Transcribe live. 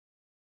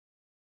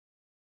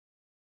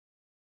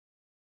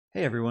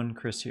Hey everyone,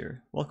 Chris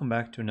here. Welcome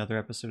back to another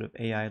episode of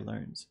AI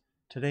Learns.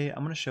 Today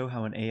I'm going to show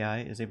how an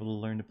AI is able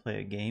to learn to play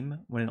a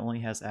game when it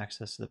only has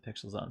access to the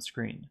pixels on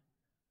screen.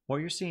 What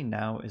you're seeing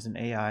now is an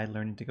AI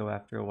learning to go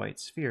after a white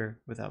sphere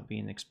without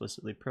being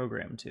explicitly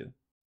programmed to.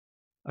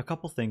 A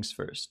couple things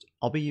first.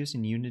 I'll be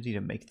using Unity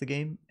to make the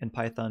game and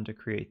Python to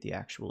create the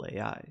actual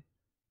AI.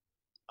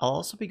 I'll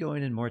also be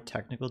going in more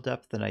technical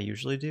depth than I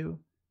usually do,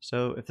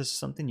 so if this is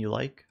something you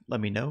like, let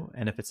me know,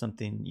 and if it's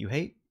something you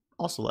hate,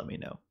 also let me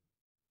know.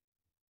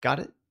 Got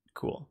it?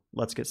 Cool.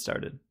 Let's get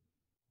started.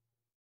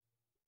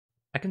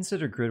 I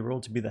consider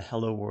GridWorld to be the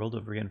hello world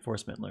of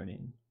reinforcement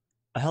learning.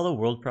 A hello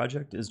world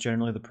project is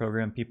generally the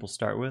program people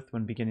start with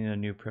when beginning a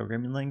new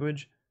programming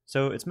language,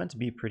 so it's meant to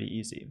be pretty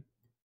easy.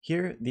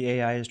 Here, the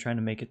AI is trying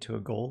to make it to a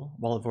goal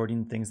while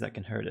avoiding things that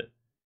can hurt it.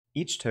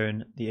 Each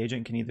turn, the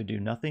agent can either do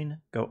nothing,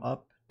 go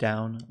up,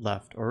 down,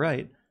 left, or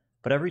right,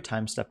 but every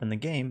time step in the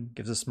game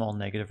gives a small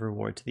negative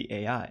reward to the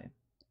AI.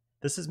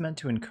 This is meant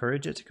to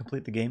encourage it to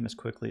complete the game as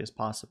quickly as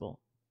possible.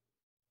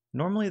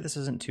 Normally this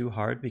isn't too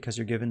hard because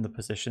you're given the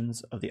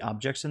positions of the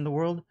objects in the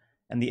world,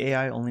 and the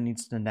AI only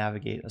needs to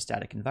navigate a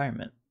static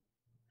environment.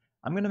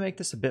 I'm going to make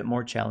this a bit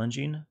more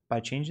challenging by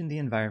changing the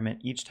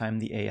environment each time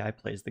the AI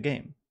plays the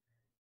game.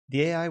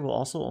 The AI will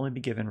also only be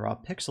given raw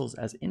pixels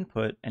as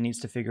input and needs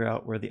to figure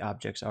out where the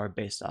objects are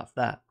based off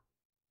that.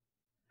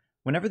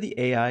 Whenever the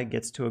AI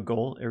gets to a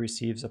goal, it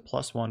receives a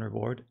 +1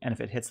 reward, and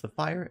if it hits the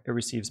fire, it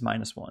receives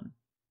 -1.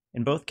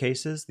 In both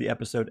cases, the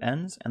episode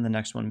ends and the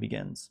next one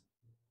begins.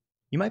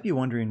 You might be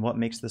wondering what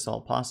makes this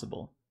all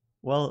possible.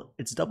 Well,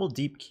 it's double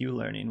deep Q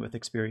learning with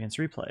experience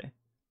replay.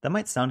 That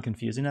might sound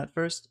confusing at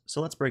first, so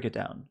let's break it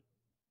down.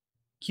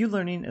 Q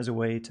learning is a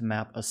way to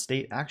map a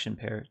state action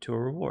pair to a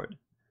reward.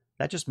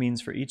 That just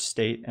means for each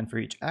state and for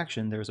each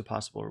action there is a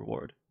possible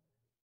reward.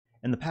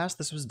 In the past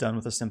this was done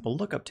with a simple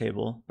lookup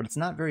table, but it's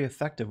not very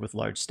effective with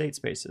large state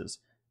spaces,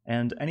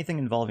 and anything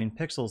involving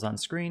pixels on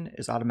screen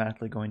is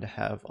automatically going to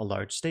have a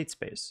large state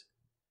space.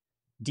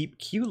 Deep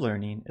Q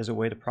learning is a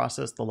way to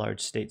process the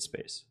large state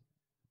space.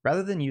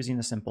 Rather than using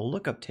a simple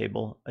lookup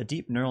table, a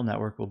deep neural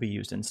network will be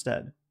used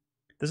instead.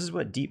 This is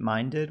what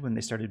DeepMind did when they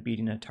started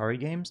beating Atari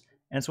games,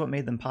 and it's what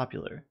made them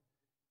popular.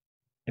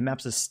 It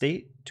maps a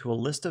state to a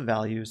list of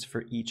values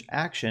for each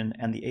action,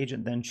 and the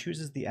agent then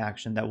chooses the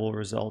action that will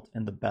result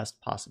in the best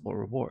possible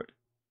reward.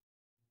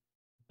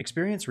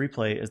 Experience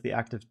replay is the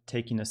act of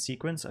taking a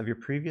sequence of your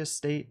previous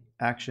state,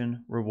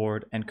 action,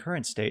 reward, and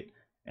current state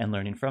and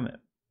learning from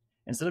it.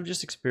 Instead of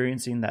just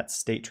experiencing that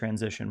state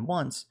transition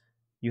once,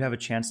 you have a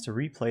chance to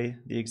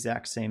replay the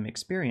exact same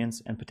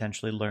experience and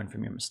potentially learn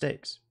from your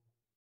mistakes.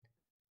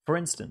 For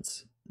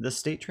instance, the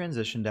state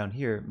transition down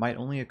here might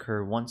only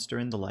occur once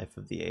during the life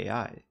of the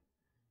AI.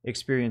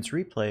 Experience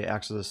replay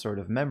acts as a sort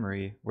of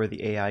memory where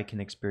the AI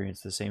can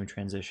experience the same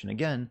transition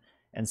again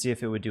and see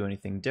if it would do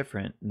anything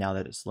different now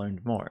that it's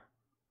learned more.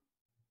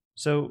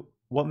 So,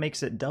 what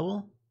makes it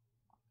double?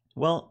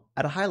 Well,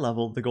 at a high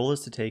level, the goal is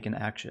to take an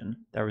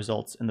action that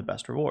results in the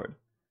best reward.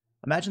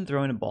 Imagine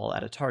throwing a ball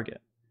at a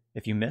target.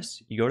 If you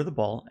miss, you go to the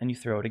ball and you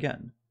throw it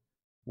again.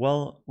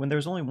 Well, when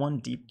there's only one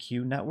deep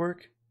Q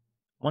network,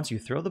 once you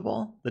throw the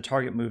ball, the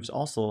target moves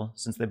also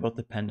since they both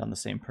depend on the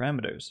same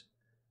parameters.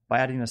 By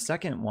adding a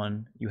second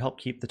one, you help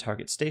keep the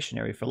target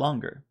stationary for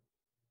longer.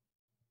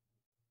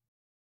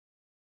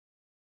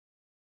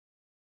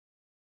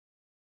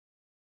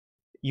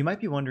 You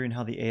might be wondering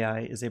how the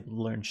AI is able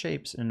to learn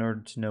shapes in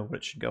order to know what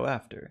it should go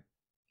after.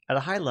 At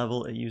a high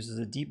level, it uses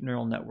a deep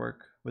neural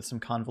network with some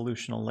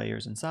convolutional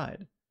layers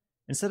inside.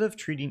 Instead of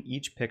treating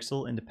each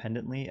pixel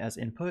independently as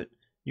input,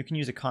 you can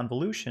use a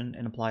convolution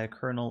and apply a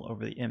kernel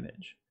over the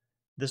image.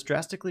 This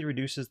drastically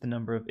reduces the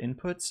number of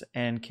inputs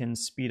and can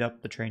speed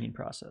up the training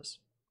process.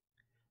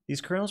 These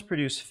kernels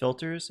produce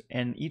filters,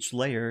 and each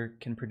layer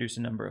can produce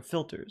a number of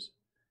filters.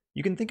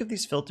 You can think of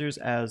these filters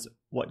as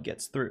what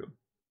gets through.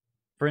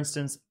 For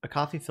instance, a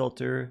coffee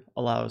filter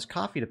allows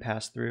coffee to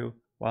pass through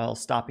while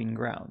stopping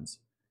grounds.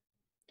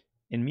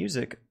 In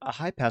music, a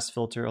high-pass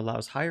filter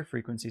allows higher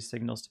frequency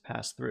signals to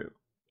pass through.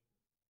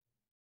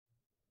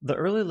 The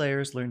early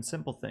layers learn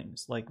simple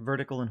things like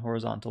vertical and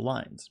horizontal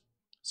lines.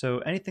 So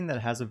anything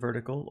that has a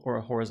vertical or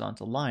a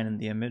horizontal line in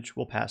the image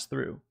will pass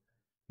through.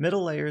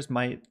 Middle layers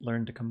might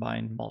learn to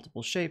combine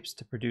multiple shapes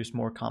to produce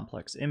more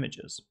complex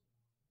images.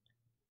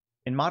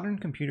 In modern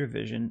computer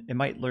vision, it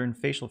might learn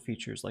facial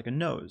features like a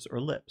nose or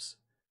lips.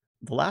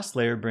 The last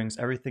layer brings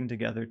everything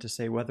together to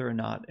say whether or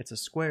not it's a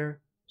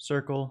square,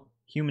 circle,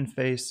 human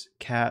face,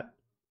 cat,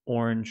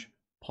 orange,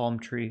 palm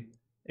tree,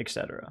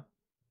 etc.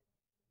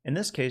 In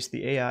this case,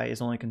 the AI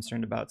is only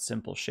concerned about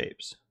simple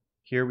shapes.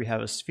 Here we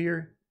have a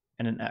sphere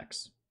and an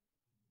X.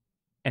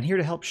 And here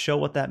to help show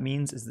what that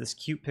means is this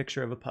cute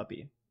picture of a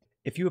puppy.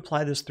 If you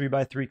apply this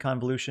 3x3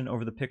 convolution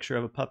over the picture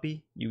of a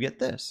puppy, you get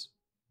this.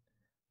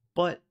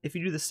 But if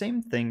you do the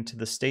same thing to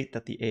the state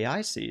that the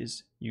AI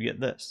sees, you get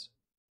this.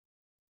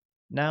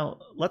 Now,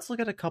 let's look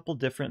at a couple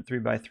different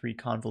 3x3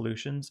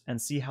 convolutions and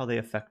see how they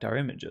affect our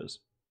images.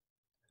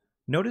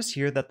 Notice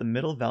here that the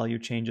middle value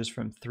changes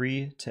from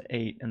 3 to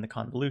 8 in the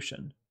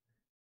convolution.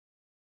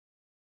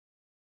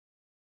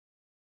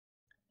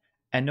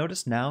 And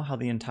notice now how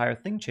the entire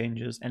thing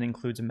changes and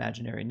includes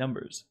imaginary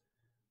numbers.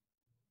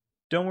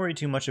 Don't worry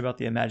too much about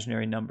the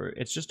imaginary number,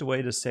 it's just a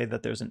way to say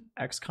that there's an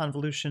x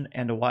convolution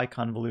and a y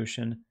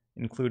convolution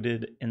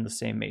included in the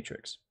same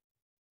matrix.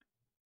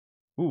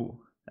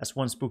 Ooh, that's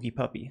one spooky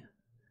puppy.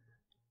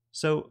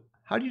 So,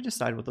 how do you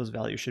decide what those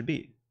values should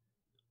be?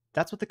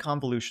 That's what the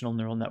convolutional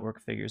neural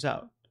network figures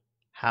out.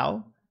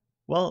 How?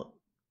 Well,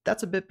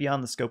 that's a bit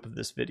beyond the scope of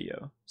this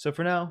video, so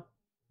for now,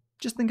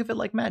 just think of it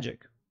like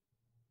magic.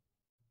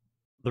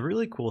 The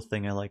really cool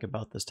thing I like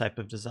about this type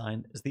of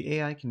design is the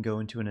AI can go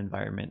into an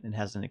environment it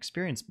hasn't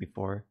experienced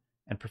before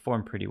and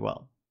perform pretty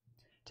well.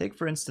 Take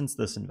for instance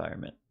this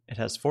environment. It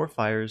has 4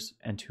 fires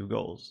and 2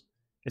 goals.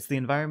 It's the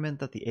environment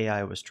that the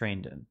AI was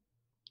trained in.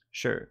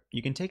 Sure,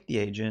 you can take the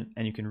agent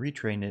and you can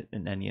retrain it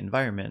in any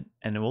environment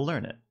and it will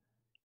learn it.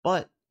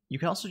 But you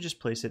can also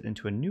just place it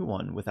into a new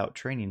one without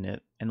training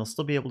it and it'll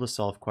still be able to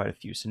solve quite a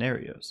few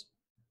scenarios.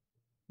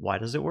 Why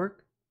does it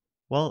work?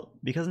 Well,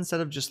 because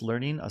instead of just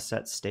learning a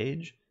set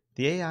stage,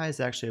 the AI is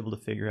actually able to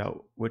figure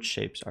out which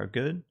shapes are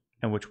good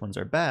and which ones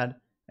are bad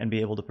and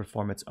be able to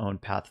perform its own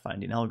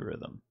path-finding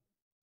algorithm.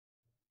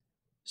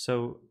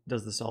 So,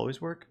 does this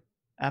always work?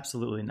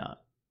 Absolutely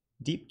not.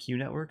 Deep Q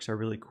networks are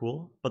really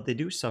cool, but they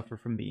do suffer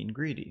from being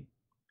greedy.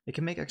 It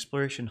can make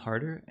exploration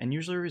harder and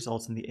usually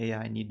results in the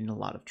AI needing a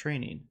lot of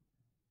training.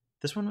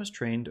 This one was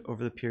trained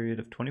over the period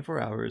of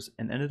 24 hours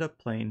and ended up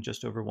playing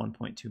just over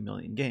 1.2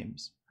 million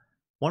games.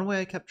 One way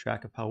I kept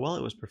track of how well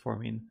it was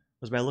performing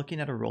was by looking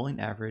at a rolling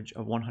average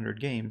of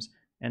 100 games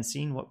and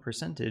seeing what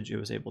percentage it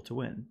was able to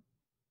win.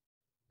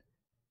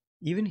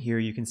 Even here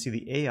you can see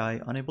the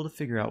AI unable to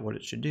figure out what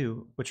it should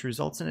do, which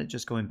results in it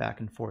just going back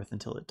and forth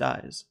until it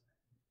dies.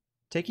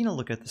 Taking a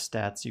look at the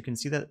stats, you can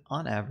see that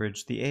on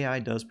average the AI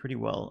does pretty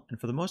well and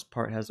for the most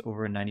part has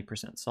over a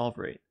 90% solve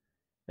rate.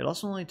 It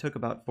also only took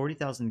about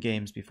 40,000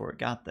 games before it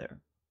got there.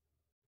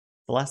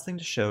 The last thing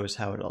to show is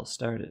how it all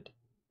started.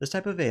 This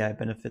type of AI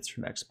benefits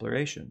from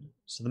exploration,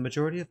 so the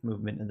majority of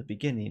movement in the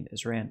beginning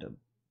is random.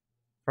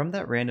 From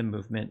that random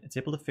movement, it's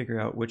able to figure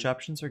out which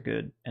options are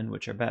good and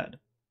which are bad.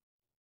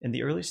 In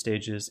the early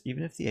stages,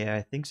 even if the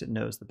AI thinks it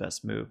knows the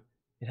best move,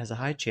 it has a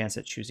high chance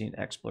at choosing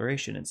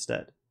exploration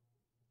instead.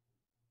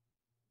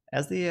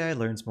 As the AI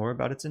learns more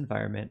about its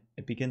environment,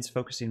 it begins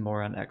focusing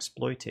more on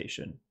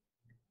exploitation.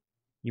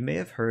 You may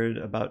have heard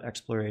about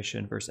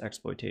exploration versus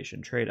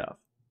exploitation trade-off.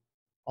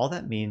 All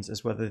that means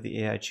is whether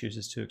the AI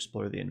chooses to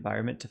explore the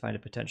environment to find a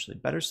potentially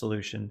better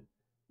solution,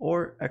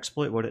 or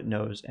exploit what it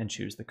knows and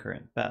choose the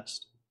current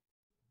best.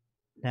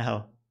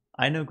 Now,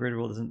 I know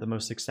GridWorld isn't the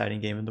most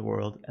exciting game in the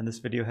world, and this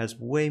video has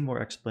way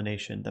more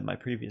explanation than my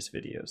previous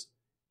videos,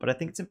 but I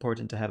think it's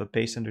important to have a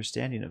base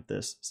understanding of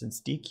this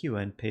since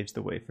DQN paves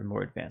the way for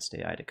more advanced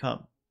AI to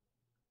come.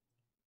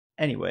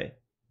 Anyway,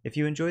 if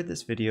you enjoyed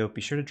this video,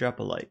 be sure to drop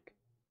a like.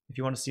 If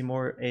you want to see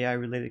more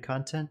AI-related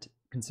content,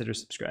 consider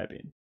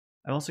subscribing.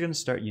 I'm also going to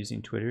start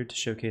using Twitter to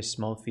showcase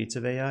small feats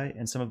of AI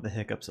and some of the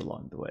hiccups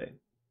along the way.